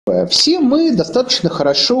Все мы достаточно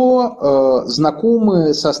хорошо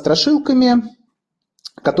знакомы со страшилками,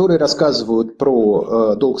 которые рассказывают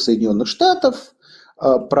про долг Соединенных Штатов,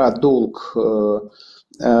 про долг в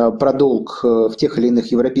тех или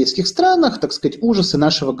иных европейских странах, так сказать, ужасы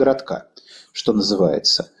нашего городка, что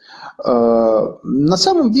называется. На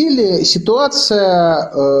самом деле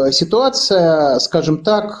ситуация, скажем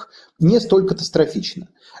так, не столь катастрофична.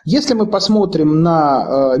 Если мы посмотрим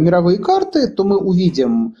на мировые карты, то мы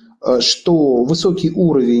увидим, что высокий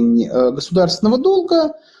уровень государственного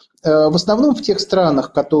долга в основном в тех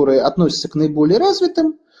странах, которые относятся к наиболее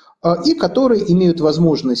развитым и которые имеют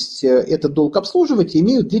возможность этот долг обслуживать и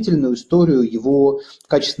имеют длительную историю его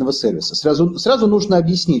качественного сервиса. Сразу нужно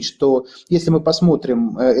объяснить, что если мы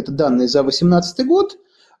посмотрим это данные за 2018 год,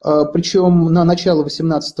 причем на начало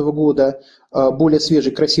 2018 года более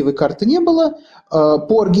свежей красивой карты не было,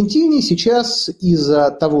 по Аргентине сейчас из-за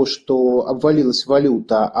того, что обвалилась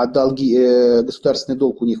валюта, а государственный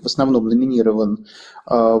долг у них в основном номинирован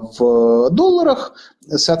в долларах,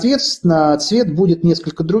 соответственно, цвет будет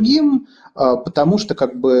несколько другим, потому что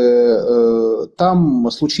там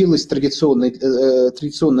случилась традиционная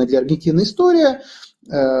для Аргентины история.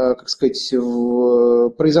 Как сказать, страна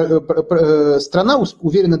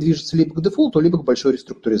уверенно движется либо к дефолту, либо к большой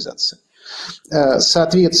реструктуризации.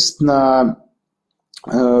 Соответственно,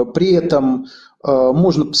 при этом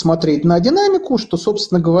можно посмотреть на динамику, что,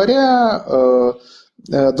 собственно говоря,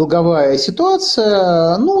 долговая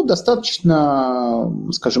ситуация, достаточно,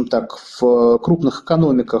 скажем так, в крупных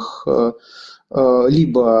экономиках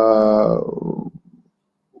либо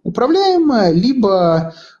управляемая,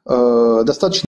 либо достаточно